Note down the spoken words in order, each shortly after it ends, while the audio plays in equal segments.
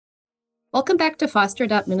Welcome back to Foster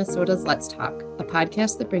Adopt Minnesota's Let's Talk, a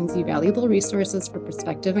podcast that brings you valuable resources for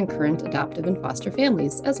prospective and current adoptive and foster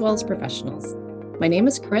families, as well as professionals. My name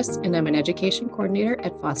is Chris, and I'm an education coordinator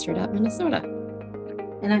at Foster Adopt Minnesota.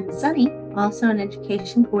 And I'm Sunny, also an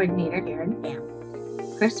education coordinator here in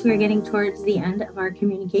FAM. Chris, we're getting towards the end of our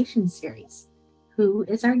communication series. Who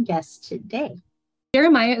is our guest today?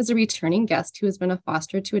 Jeremiah is a returning guest who has been a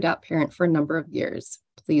foster to adopt parent for a number of years.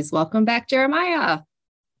 Please welcome back Jeremiah.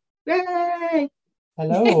 Yay!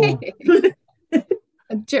 Hello.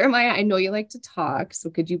 Jeremiah, I know you like to talk,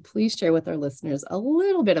 so could you please share with our listeners a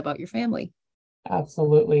little bit about your family?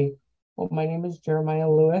 Absolutely. Well, my name is Jeremiah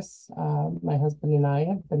Lewis. My husband and I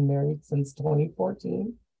have been married since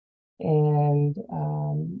 2014. And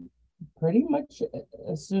pretty much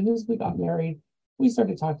as soon as we got married, we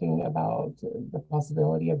started talking about the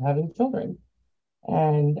possibility of having children.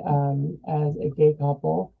 And as a gay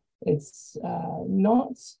couple, it's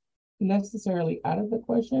not necessarily out of the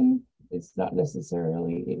question. It's not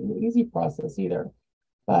necessarily an easy process either.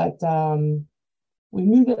 But we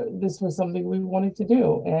knew that this was something we wanted to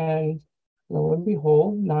do. And lo and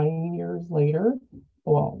behold, 9 years later,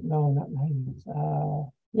 well, no, not 9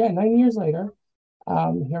 years. 9 years later,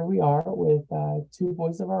 here we are with two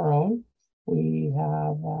boys of our own. We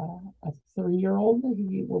have a 3-year-old.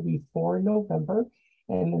 He will be 4 in November.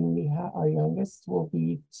 And then we have our youngest will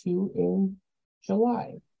be 2 in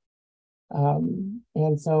July.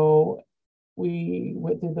 And so we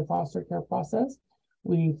went through the foster care process.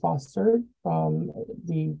 We fostered from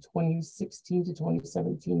the 2016 to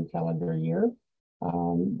 2017 calendar year,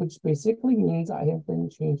 which basically means I have been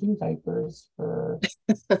changing diapers for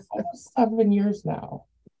almost 7 years now.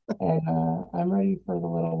 And I'm ready for the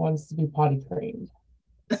little ones to be potty trained.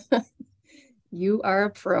 You are a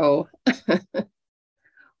pro.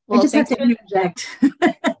 Well, I just have to interject.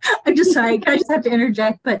 I'm just sorry. I just have to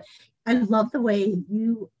interject, but I love the way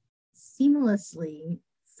you seamlessly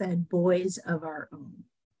said boys of our own.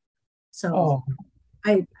 So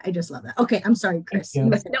I just love that. Okay, I'm sorry, Chris.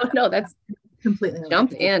 No, that's completely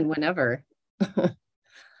jump in whenever.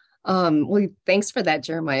 Well, thanks for that,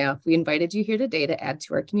 Jeremiah. We invited you here today to add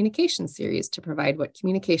to our communication series to provide what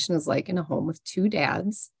communication is like in a home with 2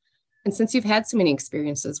 dads. And since you've had so many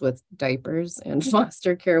experiences with diapers and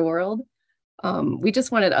foster care world, we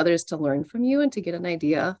just wanted others to learn from you and to get an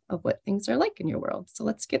idea of what things are like in your world. So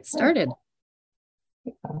let's get started.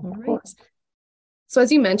 All right. So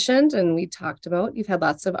as you mentioned, and we talked about, you've had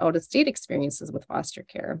lots of out-of-state experiences with foster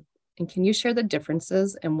care. And can you share the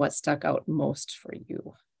differences and what stuck out most for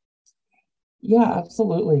you? Yeah,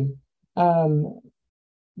 absolutely.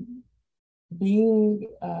 Being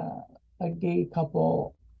a gay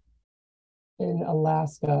couple in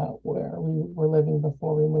Alaska, where we were living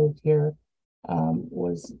before we moved here,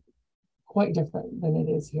 was quite different than it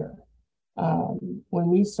is here. When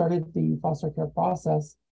we started the foster care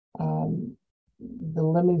process, the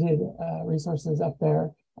limited resources up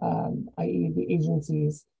there, i.e. the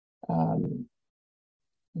agencies,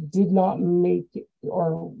 did not make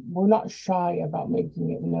or were not shy about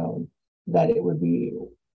making it known that it would be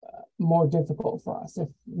more difficult for us, if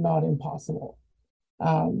not impossible.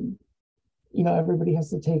 Everybody has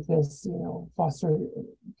to take this, foster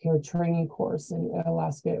care training course. In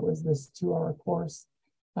Alaska, it was this 2-hour course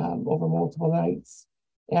over multiple nights.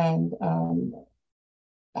 And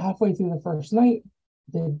halfway through the first night,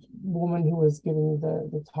 the woman who was giving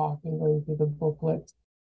the talk and going through the booklet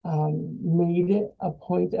made it a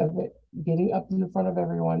point of it getting up in front of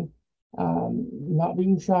everyone, not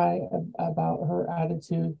being shy about her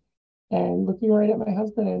attitude, and looking right at my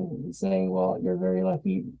husband and saying, well, you're very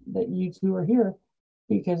lucky that you two are here,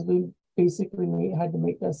 because we basically had to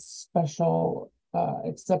make a special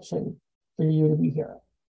exception for you to be here.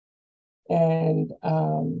 And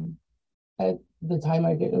at the time,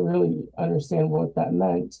 I didn't really understand what that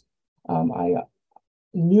meant. I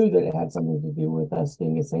knew that it had something to do with us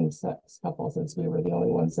being a same-sex couple, since we were the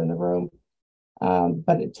only ones in the room.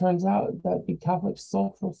 But it turns out that the Catholic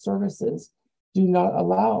Social Services do not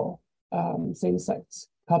allow same-sex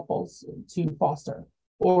couples to foster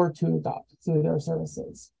or to adopt through their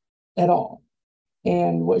services at all.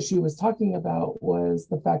 And what she was talking about was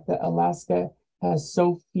the fact that Alaska has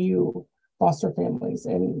so few foster families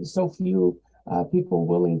and so few people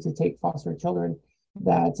willing to take foster children,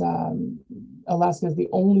 that Alaska is the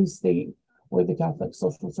only state where the Catholic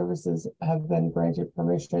Social Services have been granted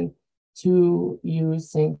permission to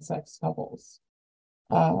use same-sex couples.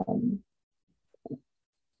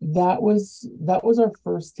 That was our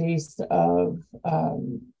first taste of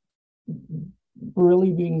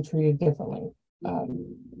really being treated differently,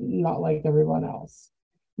 not like everyone else.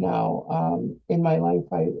 Now, in my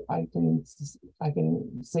life, I can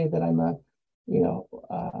say that I'm a,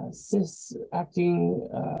 cis acting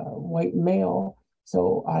white male.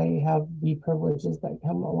 So I have the privileges that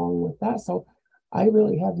come along with that. So I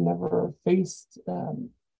really have never faced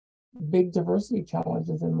big diversity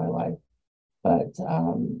challenges in my life, but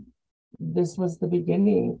this was the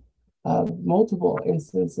beginning of multiple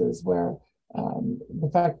instances where the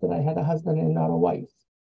fact that I had a husband and not a wife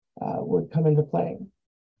would come into play.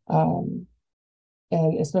 And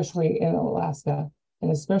especially in Alaska,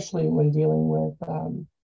 and especially when dealing with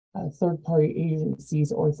third-party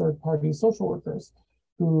agencies or third-party social workers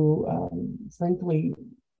who frankly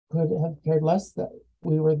could have cared less that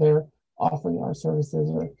we were there offering our services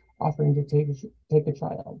or offering to take a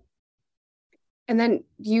child. And then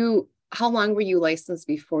how long were you licensed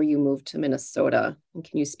before you moved to Minnesota? And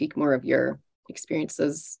can you speak more of your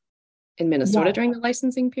experiences in Minnesota during the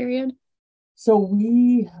licensing period? So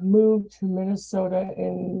we moved to Minnesota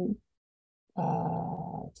in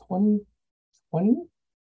 2020,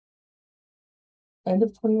 end of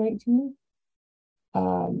 2019.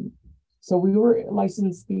 So we were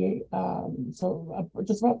licensed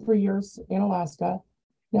just about 3 years in Alaska.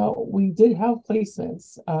 Now we did have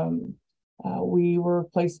placements. We were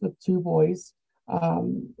placed with 2 boys,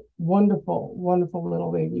 wonderful, wonderful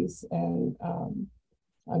little babies. And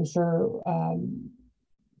I'm sure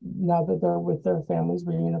now that they're with their families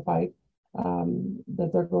reunified, that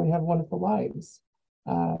they're going to have wonderful lives.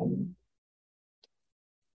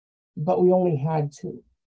 But we only had 2,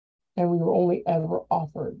 and we were only ever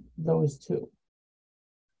offered those 2.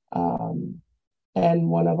 And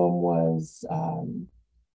one of them was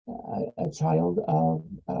a child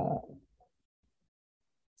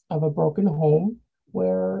of a broken home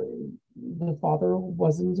where the father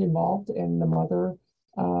wasn't involved, and the mother,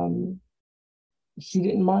 she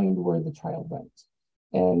didn't mind where the child went.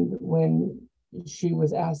 And when she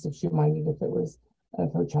was asked if she minded if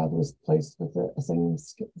her child was placed with a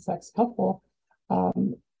same-sex couple,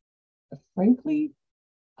 frankly,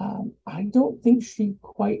 I don't think she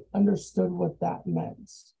quite understood what that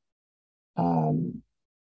meant.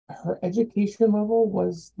 Her education level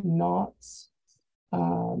was not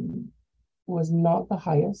the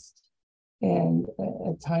highest, and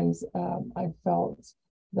at times I felt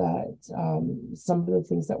that some of the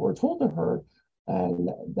things that were told to her and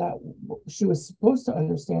that she was supposed to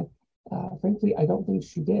understand, frankly, I don't think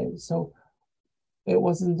she did. So it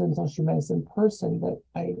wasn't until she met us in person that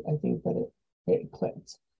I think that it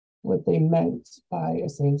clicked what they meant by a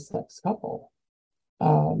same-sex couple.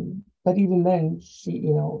 But even then,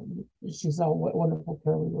 she saw what wonderful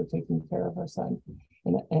care we were taking care of her son,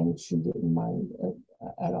 and she didn't mind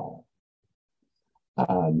at all.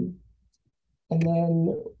 And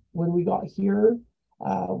then when we got here,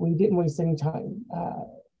 we didn't waste any time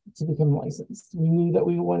to become licensed. We knew that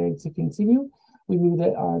we wanted to continue. We knew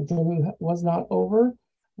that our journey was not over.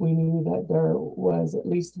 We knew that there was at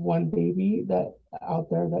least one baby out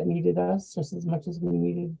there that needed us just as much as we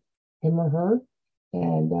needed him or her.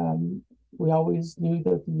 And we always knew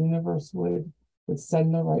that the universe would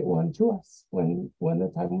send the right one to us when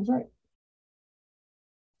the time was right.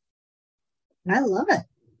 I love it.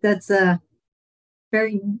 That's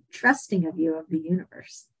very trusting of you, of the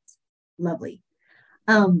universe. Lovely.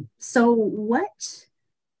 So what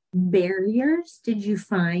barriers did you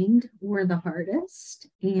find were the hardest,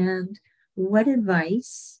 and what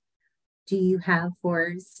advice do you have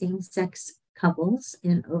for same-sex couples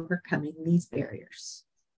in overcoming these barriers?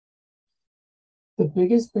 The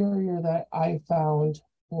biggest barrier that I found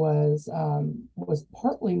was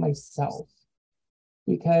partly myself,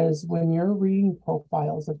 because when you're reading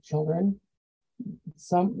profiles of children,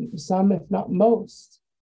 some if not most,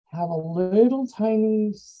 have a little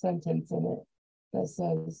tiny sentence in it that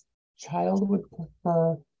says child would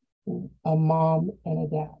prefer a mom and a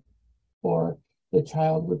dad, or the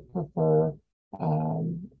child would prefer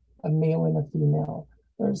a male and a female,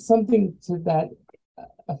 or something to that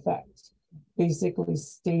effect, basically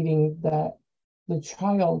stating that the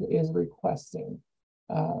child is requesting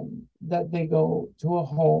that they go to a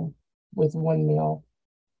home with one male,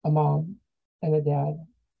 a mom, and a dad.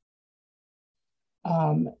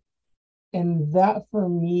 And that for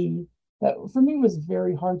me was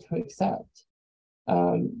very hard to accept,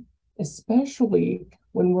 especially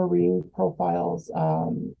when we're reading profiles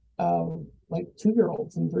of like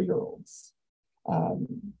 2-year-olds and 3-year-olds.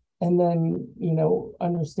 And then,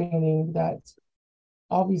 understanding that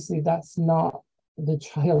obviously that's not the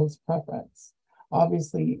child's preference.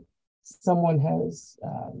 Obviously, someone has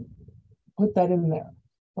put that in there,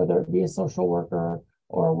 whether it be a social worker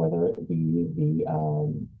or whether it be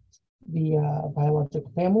the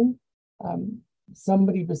biological family.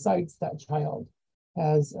 Somebody besides that child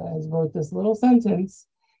has wrote this little sentence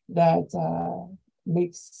that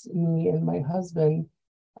makes me and my husband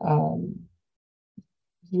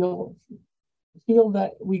feel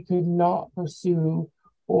that we could not pursue,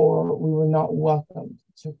 or we were not welcomed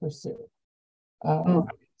to pursue.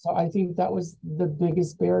 So I think that was the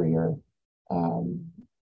biggest barrier,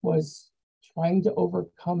 was trying to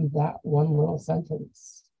overcome that one little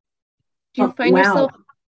sentence. Do you find yourself,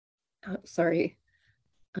 sorry,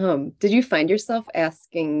 did you find yourself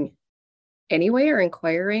asking anyway, or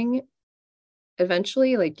inquiring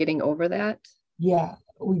eventually, like getting over that? Yeah,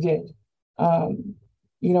 we did.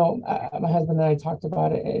 You know, my husband and I talked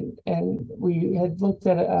about it, and we had looked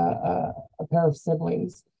at a pair of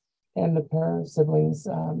siblings, and the pair of siblings,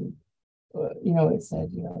 you know, it said,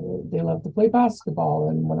 you know, they love to play basketball,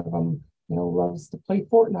 and one of them, you know, loves to play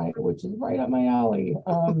Fortnite, which is right up my alley.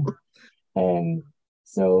 And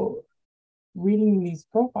so reading these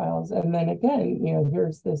profiles, and then again, you know,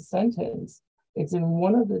 here's this sentence. It's in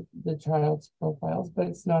one of the child's profiles, but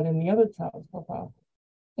it's not in the other child's profile.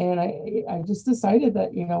 And I just decided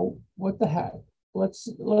that, you know, what the heck, let's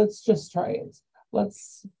just try it.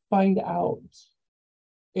 Let's find out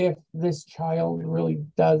if this child really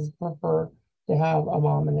does prefer to have a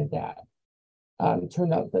mom and a dad. It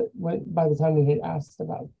turned out that by the time we had asked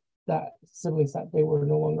about that, siblings that they were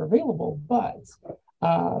no longer available, but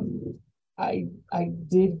I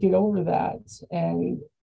did get over that, and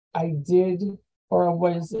I did, or I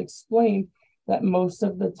was explained that most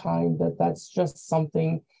of the time that's just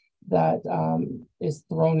something that is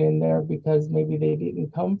thrown in there because maybe they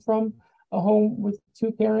didn't come from a home with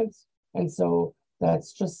two parents, and so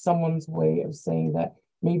that's just someone's way of saying that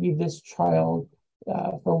maybe this child,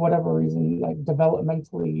 for whatever reason, like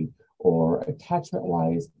developmentally or attachment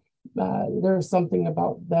wise, there's something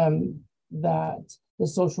about them that the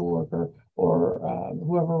social worker or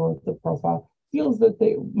whoever wrote the profile feels that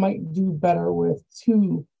they might do better with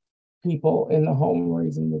two people in the home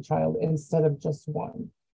raising the child instead of just one.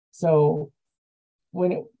 So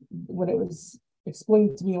when it was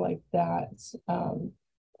explained to me like that,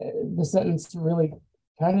 the sentence really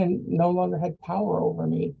kind of no longer had power over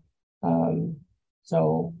me.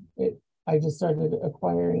 So I just started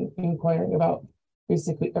inquiring about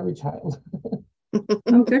basically every child.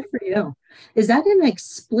 Oh, good for you. Is that an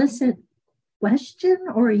explicit question,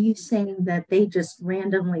 or are you saying that they just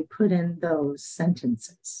randomly put in those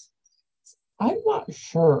sentences? I'm not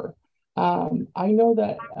sure. I know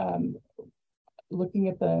that looking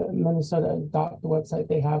at the Minnesota Adopt website,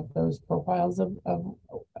 they have those profiles of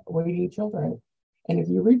waiting children. And if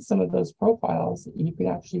you read some of those profiles, you can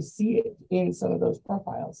actually see it in some of those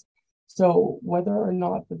profiles. So whether or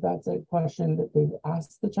not that's a question that they've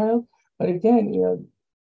asked the child, but again, you know,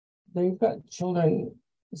 they've got children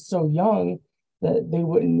so young that they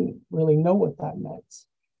wouldn't really know what that meant.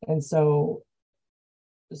 And so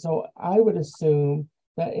I would assume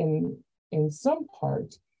that in some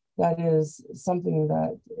part, that is something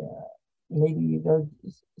that maybe their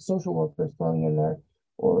social worker is throwing in there,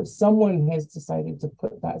 or someone has decided to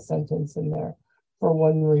put that sentence in there for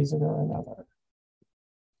one reason or another.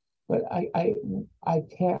 But I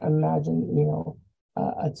can't imagine, you know,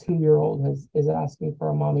 a 2-year-old is asking for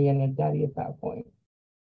a mommy and a daddy at that point.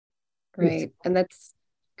 Right. And that's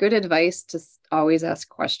good advice to always ask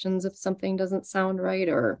questions if something doesn't sound right,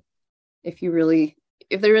 or if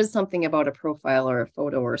there is something about a profile or a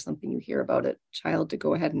photo or something you hear about a child, to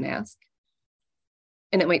go ahead and ask.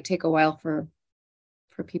 And it might take a while for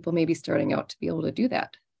people maybe starting out to be able to do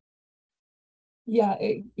that. Yeah,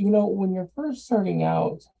 you know, when you're first starting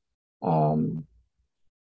out,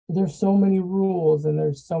 there's so many rules, and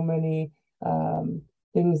there's so many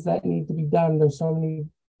things that need to be done. There's so many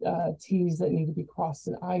T's that need to be crossed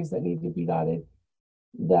and I's that need to be dotted,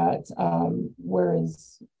 that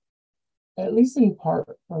whereas, at least in part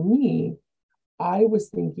for me, I was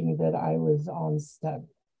thinking that I was on step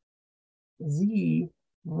Z,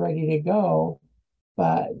 ready to go.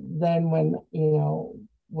 But then when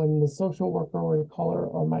the social worker would call,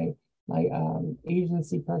 or my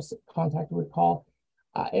agency person contact would call,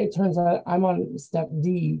 it turns out I'm on step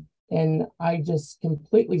D, and I just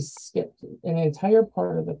completely skipped an entire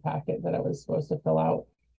part of the packet that I was supposed to fill out.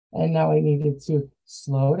 And now I needed to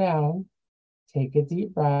slow down, take a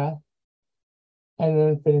deep breath, and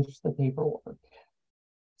then finish the paperwork.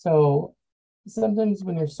 So sometimes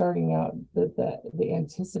when you're starting out, the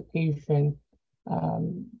anticipation,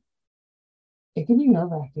 it can be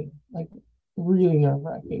nerve-wracking, like really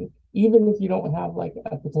nerve-wracking, even if you don't have like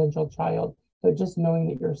a potential child, but just knowing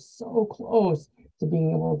that you're so close to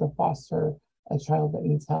being able to foster a child that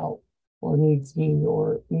needs help. or needs me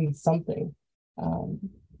or needs something.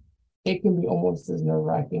 It can be almost as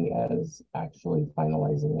nerve-wracking as actually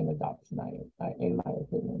finalizing an adoption, in my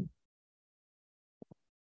opinion.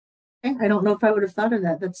 I don't know if I would have thought of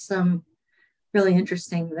that. That's really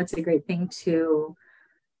interesting. That's a great thing to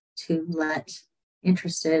let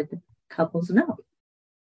interested couples know.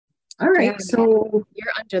 All right, Yeah, so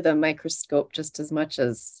you're under the microscope just as much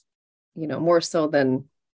as, more so than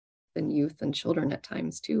youth and children at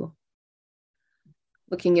times too.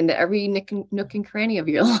 Looking into every nook and cranny of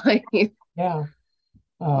your life. Yeah.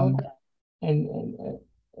 And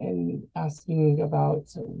asking about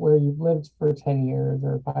where you've lived for 10 years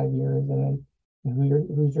or 5 years, and then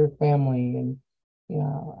who's your family. And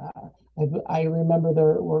I remember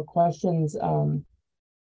there were questions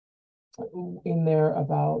in there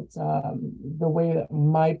about the way that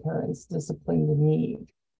my parents disciplined me,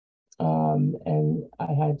 and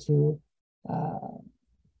I had to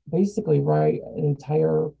basically write an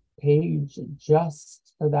entire page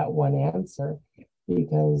just for that one answer,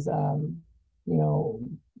 because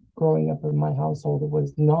growing up in my household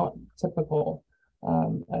was not typical,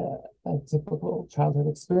 a typical childhood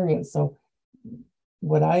experience. So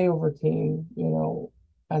what I overcame,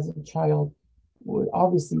 as a child would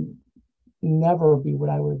obviously never be what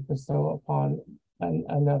I would bestow upon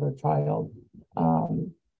another child.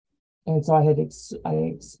 And so I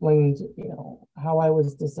explained, how I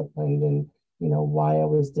was disciplined, and, why I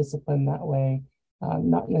was disciplined that way,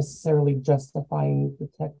 not necessarily justifying the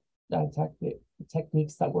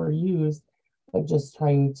techniques that were used, but just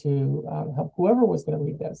trying to help whoever was going to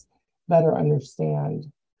read this better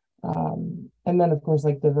understand. And then, of course,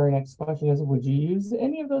 like the very next question is, would you use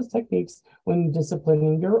any of those techniques when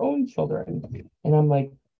disciplining your own children? And I'm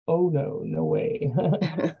like, oh no way.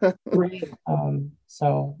 right.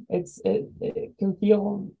 So it can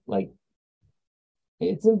feel like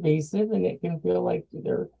it's invasive, and it can feel like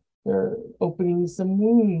they're opening some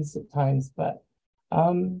wounds at times, but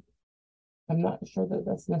I'm not sure that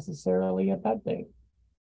that's necessarily a bad thing.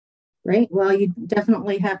 Right. Well, you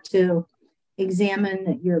definitely have to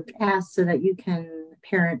examine your past so that you can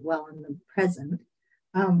parent well in the present.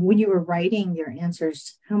 When you were writing your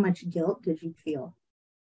answers, how much guilt did you feel?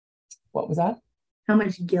 What was that? How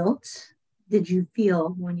much guilt did you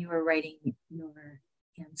feel when you were writing your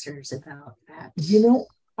answers about that?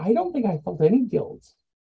 I don't think I felt any guilt.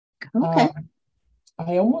 Okay.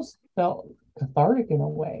 I almost felt cathartic in a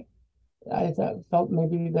way. I felt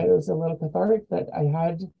maybe that it was a little cathartic that I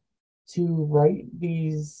had to write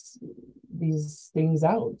these things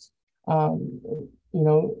out.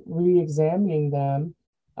 Re-examining them,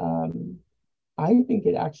 I think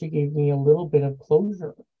it actually gave me a little bit of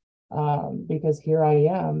closure, because here I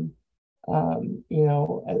am,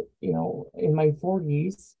 in my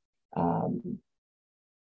 40s,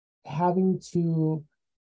 having to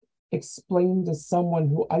explain to someone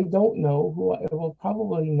who I don't know, who I will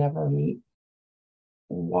probably never meet,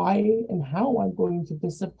 why and how I'm going to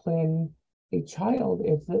discipline a child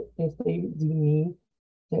if they do need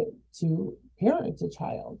to parent a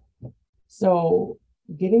child. So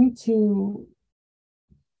getting to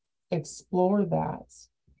explore that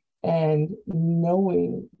and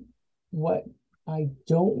knowing what I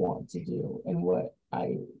don't want to do and what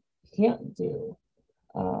I can't do,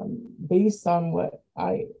 based on my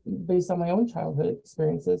own childhood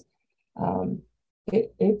experiences,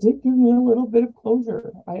 it did give me a little bit of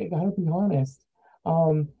closure. I gotta be honest,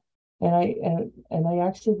 and I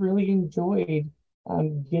actually really enjoyed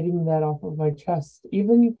getting that off of my chest,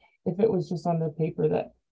 even if it was just on the paper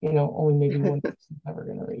that only maybe one person's ever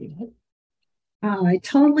gonna read. Oh, I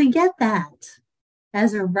totally get that.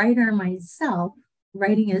 As a writer myself,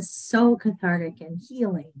 writing is so cathartic and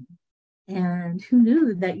healing. And who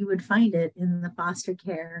knew that you would find it in the foster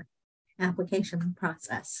care application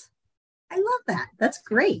process? I love that. That's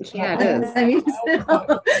great. Yeah, it is. I mean,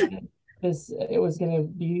 it was going to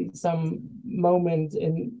be some moment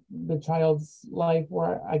in the child's life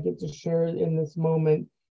where I get to share in this moment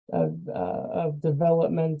of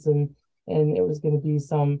development, and it was going to be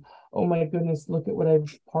some, oh my goodness, look at what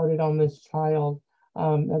I've parted on this child.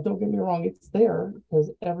 Now don't get me wrong, it's there, because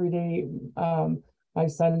every day my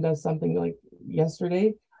son does something. Like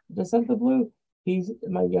yesterday, just out of the blue,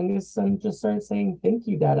 my youngest son just started saying, "Thank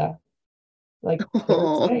you, Dada," like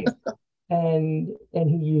today. And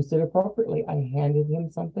he used it appropriately. I handed him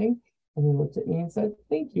something, and he looked at me and said,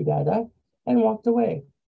 "Thank you, Dada," and walked away.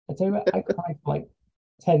 I tell you what, I cried for like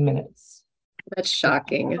 10 minutes. That's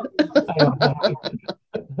shocking. So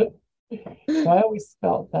I always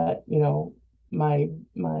felt that, my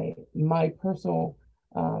personal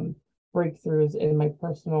breakthroughs and my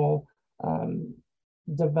personal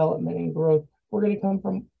development and growth. We're going to come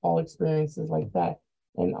from all experiences like that.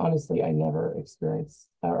 And honestly, I never experienced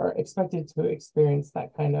or expected to experience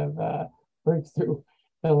that kind of breakthrough,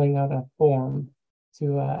 filling out a form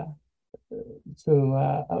to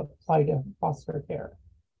apply to foster care.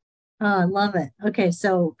 I love it. Okay,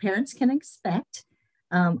 so parents can expect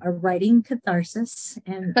a writing catharsis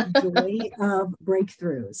and joy of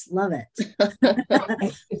breakthroughs. Love it.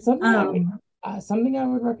 It's something something I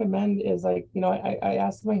would recommend is like, I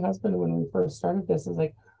asked my husband when we first started this, is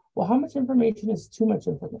like, well, how much information is too much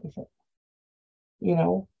information?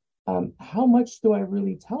 How much do I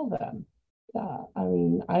really tell them? I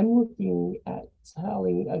mean, I'm looking at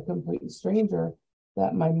telling a complete stranger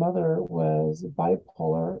that my mother was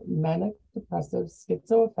bipolar, manic depressive,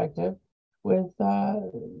 schizoaffective with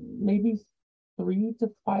maybe 3 to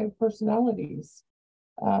 5 personalities.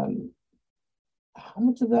 How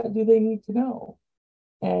much of that do they need to know?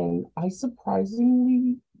 And I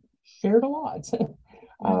surprisingly shared a lot.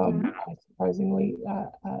 I surprisingly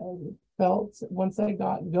felt once I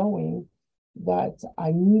got going that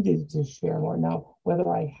I needed to share more. Now, whether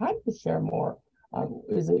I had to share more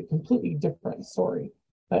is a completely different story.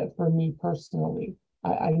 But for me personally,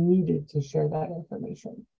 I needed to share that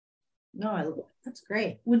information. No, that's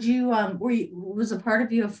great. Would you, was a part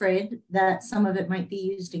of you afraid that some of it might be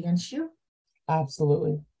used against you?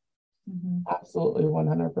 Absolutely. Absolutely,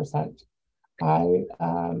 100%.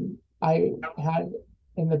 I had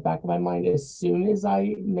in the back of my mind, as soon as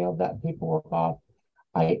I mailed that paperwork off,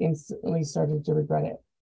 I instantly started to regret it.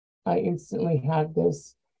 I instantly had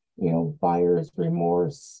this, buyer's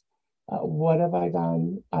remorse. What have I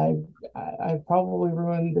done? I've probably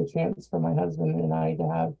ruined the chance for my husband and I to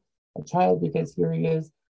have a child, because here he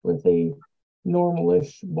is with a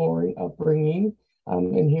normalish, boring upbringing,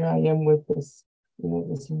 and here I am with this,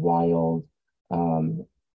 this wild,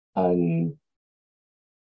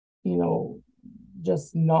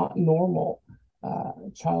 just not normal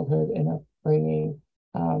childhood and upbringing.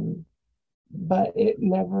 But it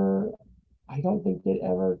never, I don't think it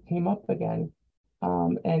ever came up again.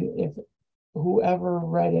 And if whoever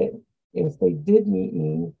read it, if they did meet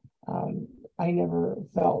me, I never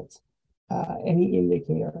felt any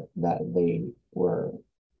indicator that they were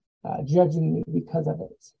judging me because of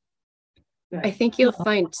it. I think you'll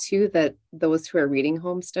find too that those who are reading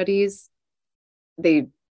home studies, they're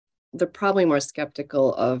probably more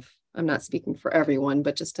skeptical of, I'm not speaking for everyone,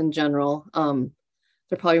 but just in general,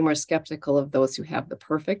 they're probably more skeptical of those who have the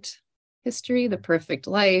perfect history, the perfect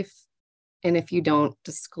life. And if you don't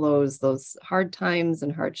disclose those hard times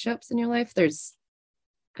and hardships in your life, there's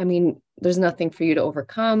nothing for you to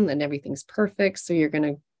overcome, and everything's perfect. So you're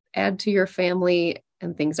going to add to your family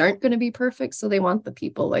and things aren't going to be perfect. So they want the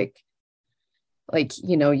people like,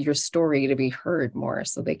 your story to be heard more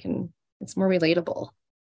so it's more relatable.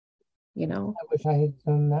 I wish I had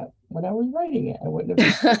done that when I was writing it. I wouldn't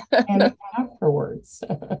have panicked afterwards.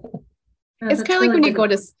 It's kind of like when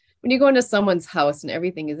you go into someone's house and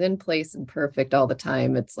everything is in place and perfect all the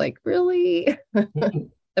time. It's like, really?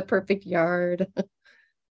 The perfect yard.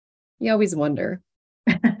 You always wonder.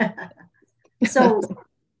 So,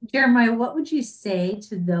 Jeremiah, what would you say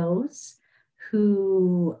to those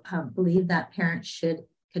who believe that parents should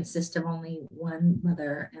consist of only one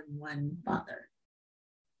mother and one father?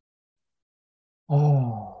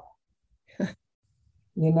 Oh,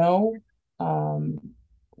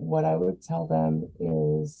 what I would tell them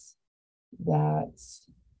is that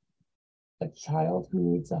a child who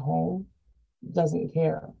needs a home doesn't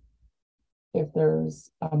care if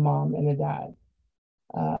there's a mom and a dad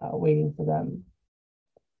waiting for them.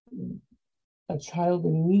 A child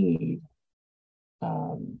in need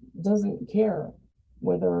doesn't care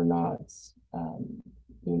whether or not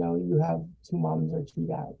you have 2 moms or 2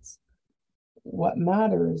 dads. What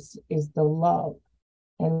matters is the love,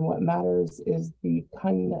 and what matters is the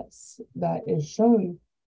kindness that is shown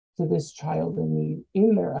to this child in need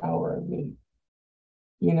in their hour of need.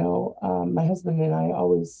 My husband and I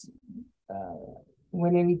always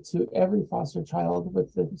went into every foster child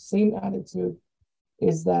with the same attitude,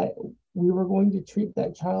 is that we were going to treat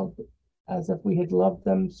that child as if we had loved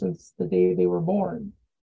them since the day they were born.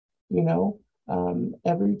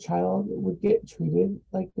 Every child would get treated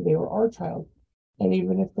like they were our child. And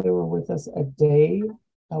even if they were with us a day,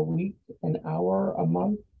 a week, an hour, a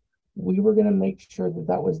month, we were going to make sure that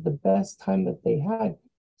that was the best time that they had.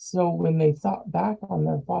 So when they thought back on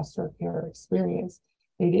their foster care experience,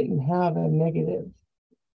 they didn't have a negative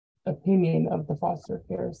opinion of the foster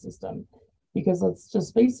care system. Because let's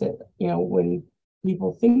just face it, when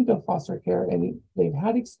people think of foster care and they've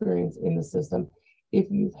had experience in the system,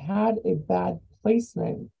 if you've had a bad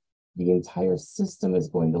placement the entire system is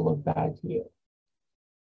going to look bad to you.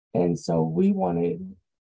 And so we wanted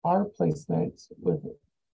our placement with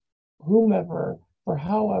whomever for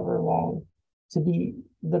however long to be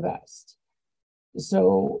the best.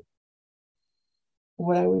 So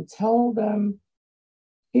what I would tell them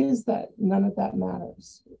is that none of that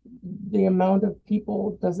matters. The amount of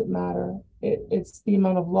people doesn't matter. It's the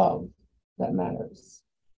amount of love that matters.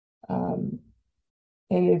 And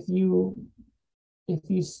if you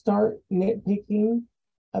start nitpicking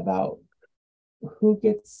about who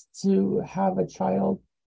gets to have a child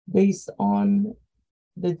based on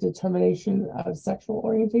the determination of sexual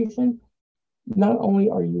orientation, not only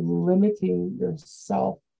are you limiting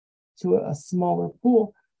yourself to a smaller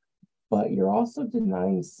pool, but you're also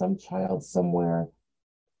denying some child somewhere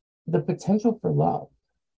the potential for love.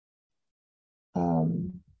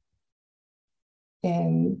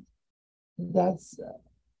 And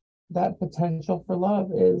that potential for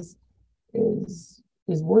love is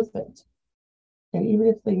worth it. And even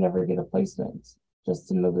if they never get a placement, just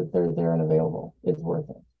to know that they're there and available is worth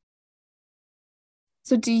it.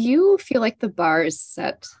 So do you feel like the bar is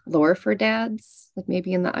set lower for dads, like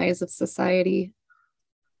maybe in the eyes of society?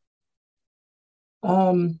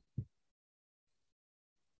 I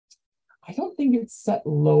don't think it's set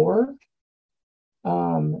lower.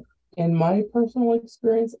 In my personal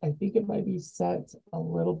experience, I think it might be set a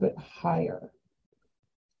little bit higher.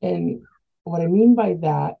 And what I mean by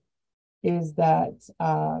that is that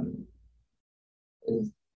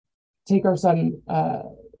take our son,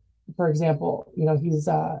 for example. You know, he's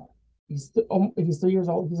 3 years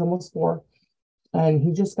old. He's almost 4, and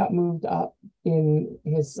he just got moved up in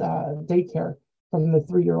his daycare from the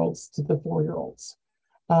 3-year-olds to the 4-year-olds.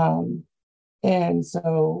 And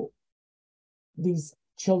so these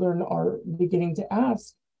children are beginning to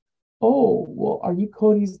ask, "Oh, well, are you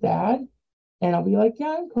Cody's dad?" And I'll be like,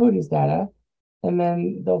 "Yeah, I'm Cody's dad." And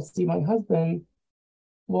then they'll see my husband.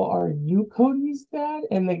 "Well, are you Cody's dad?"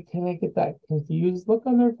 And they kind of get that confused look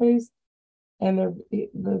on their face. And then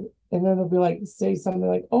they'll be like, say something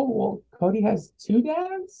like, "Oh, well, Cody has 2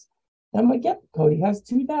 dads?" And I'm like, "Yep, Cody has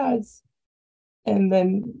 2 dads." And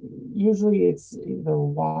then usually it's either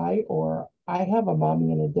why, or I have a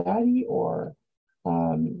mommy and a daddy, or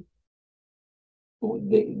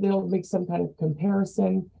they'll make some kind of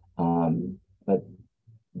comparison. But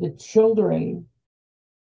the children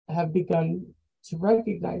have begun to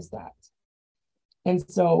recognize that. And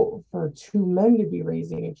so for 2 men to be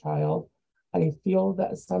raising a child, I feel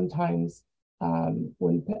that sometimes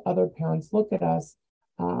when other parents look at us,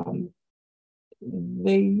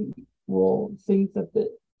 they will think that the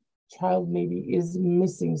child maybe is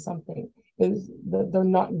missing something, is that they're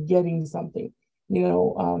not getting something. You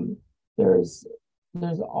know, there's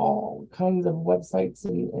all kinds of websites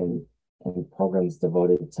and programs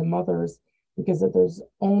devoted to mothers, because there's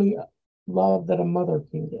only love that a mother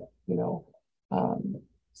can give, you know.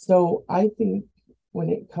 So I think when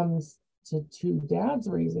it comes to 2 dads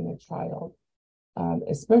raising a child,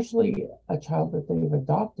 especially a child that they've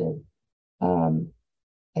adopted,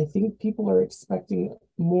 I think people are expecting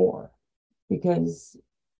more, because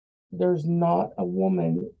there's not a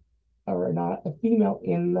woman or not a female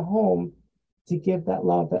in the home to give that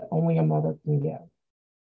love that only a mother can give.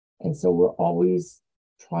 And so we're always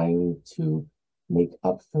trying to make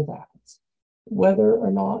up for that, whether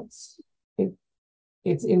or not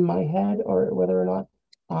it's in my head, or whether or not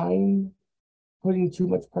I'm putting too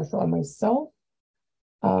much pressure on myself.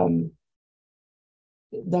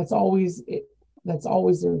 That's always there.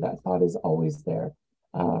 That thought is always there,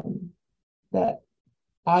 that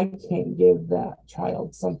I can't give that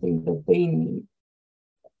child something that they need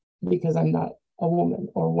because I'm not a woman,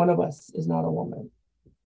 or one of us is not a woman.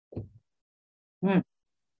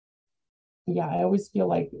 Yeah, I always feel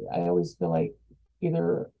like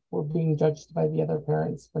either we're being judged by the other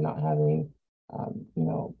parents for not having,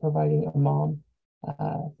 providing a mom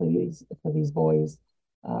for these boys.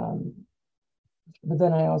 But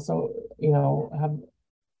then I also, have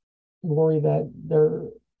worry that their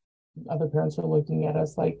other parents are looking at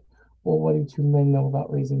us like, "Well, what do 2 men know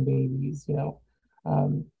about raising babies?" No.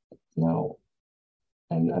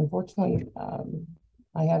 And unfortunately,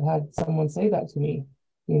 I have had someone say that to me,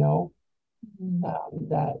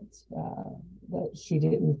 that she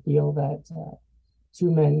didn't feel that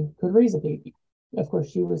 2 men could raise a baby. Of course,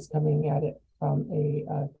 she was coming at it from a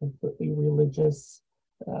completely religious,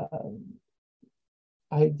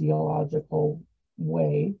 ideological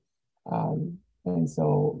way. And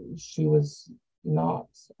so she was not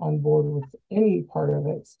on board with any part of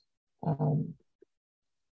it.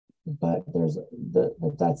 But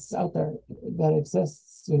that's out there, that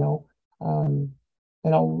exists,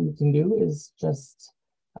 And all we can do is just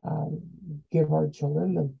give our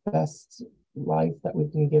children the best life that we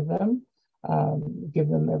can give them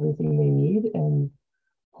everything they need. And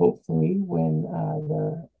hopefully when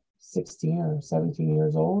they're 16 or 17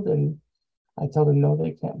 years old and I tell them no,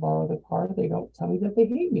 they can't borrow the car, they don't tell me that they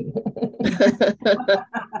hate me.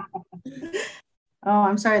 Oh,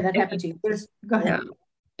 I'm sorry that happened to you. Go ahead. Yeah.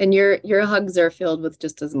 And your hugs are filled with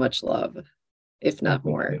just as much love, if not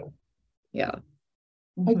more. Yeah.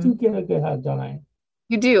 I do give a good hug, don't I?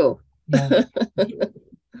 You do. Yeah.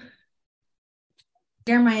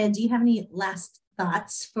 Jeremiah, do you have any last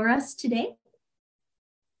thoughts for us today?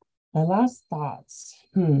 My last thoughts.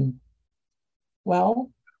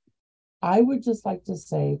 Well, I would just like to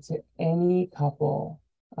say to any couple,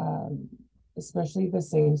 especially the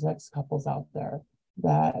same-sex couples out there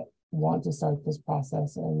that want to start this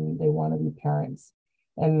process and they want to be parents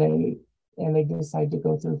and they decide to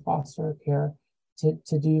go through foster care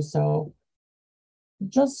to do so,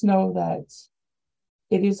 just know that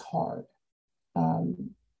it is hard.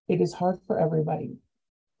 It is hard for everybody.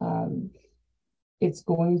 It's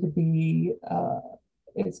going to be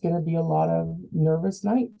a lot of nervous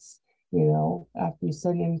nights, after you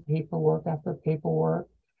send in paperwork after paperwork,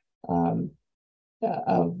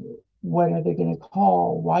 of when are they going to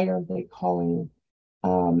call? Why aren't they calling?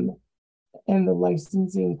 And the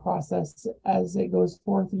licensing process as it goes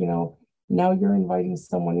forth, now you're inviting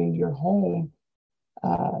someone into your home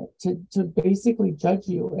to basically judge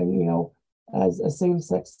you. And, as a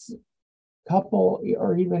same-sex couple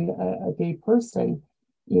or even a gay person,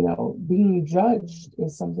 being judged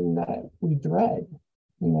is something that we dread.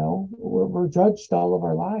 We're judged all of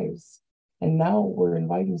our lives. And now we're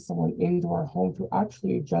inviting someone into our home to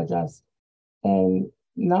actually judge us, and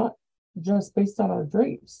not just based on our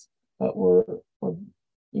drapes, but we're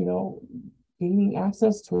gaining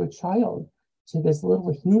access to a child, to this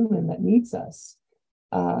little human that needs us.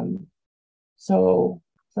 So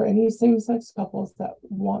for any same-sex couples that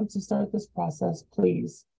want to start this process,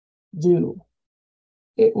 please do.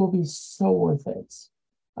 It will be so worth it.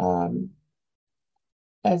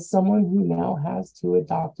 As someone who now has 2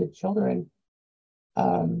 adopted children,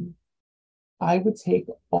 I would take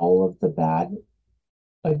all of the bad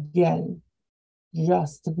again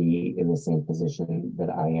just to be in the same position that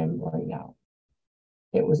I am right now.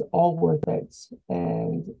 It was all worth it,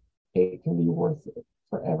 and it can be worth it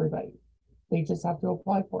for everybody. They just have to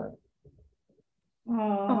apply for it.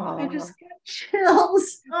 Oh, I just got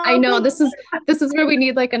chills. Oh, I know this is where we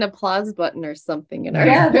need like an applause button or something in our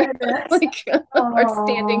like our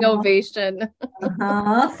standing ovation.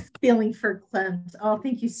 Feeling for Clint. Oh,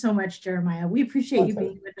 thank you so much, Jeremiah. We appreciate you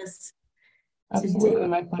being with us. Absolutely, today.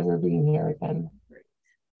 my pleasure being here again.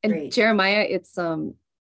 And Great. Jeremiah, it's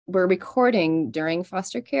we're recording during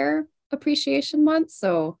Foster Care Appreciation Month,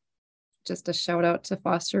 so just a shout out to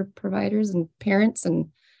foster providers and parents and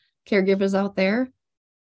caregivers out there.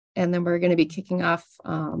 And then we're going to be kicking off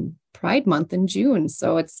Pride Month in June.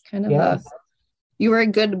 So it's kind of you were a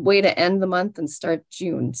good way to end the month and start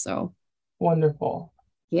June. So wonderful.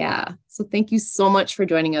 Yeah. So thank you so much for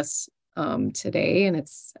joining us today. And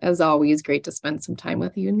it's, as always, great to spend some time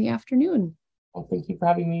with you in the afternoon. Well, thank you for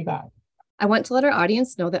having me back. I want to let our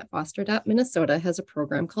audience know that Foster Adopt Minnesota has a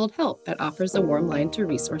program called HELP that offers a warm line to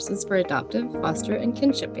resources for adoptive, foster, and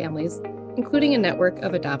kinship families, including a network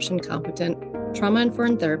of adoption-competent,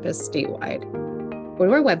 trauma-informed therapists statewide. Go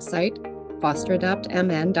to our website,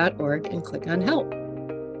 fosteradoptmn.org, and click on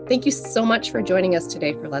HELP. Thank you so much for joining us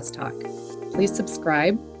today for Let's Talk. Please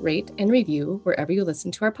subscribe, rate, and review wherever you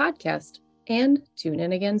listen to our podcast, and tune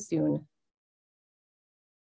in again soon.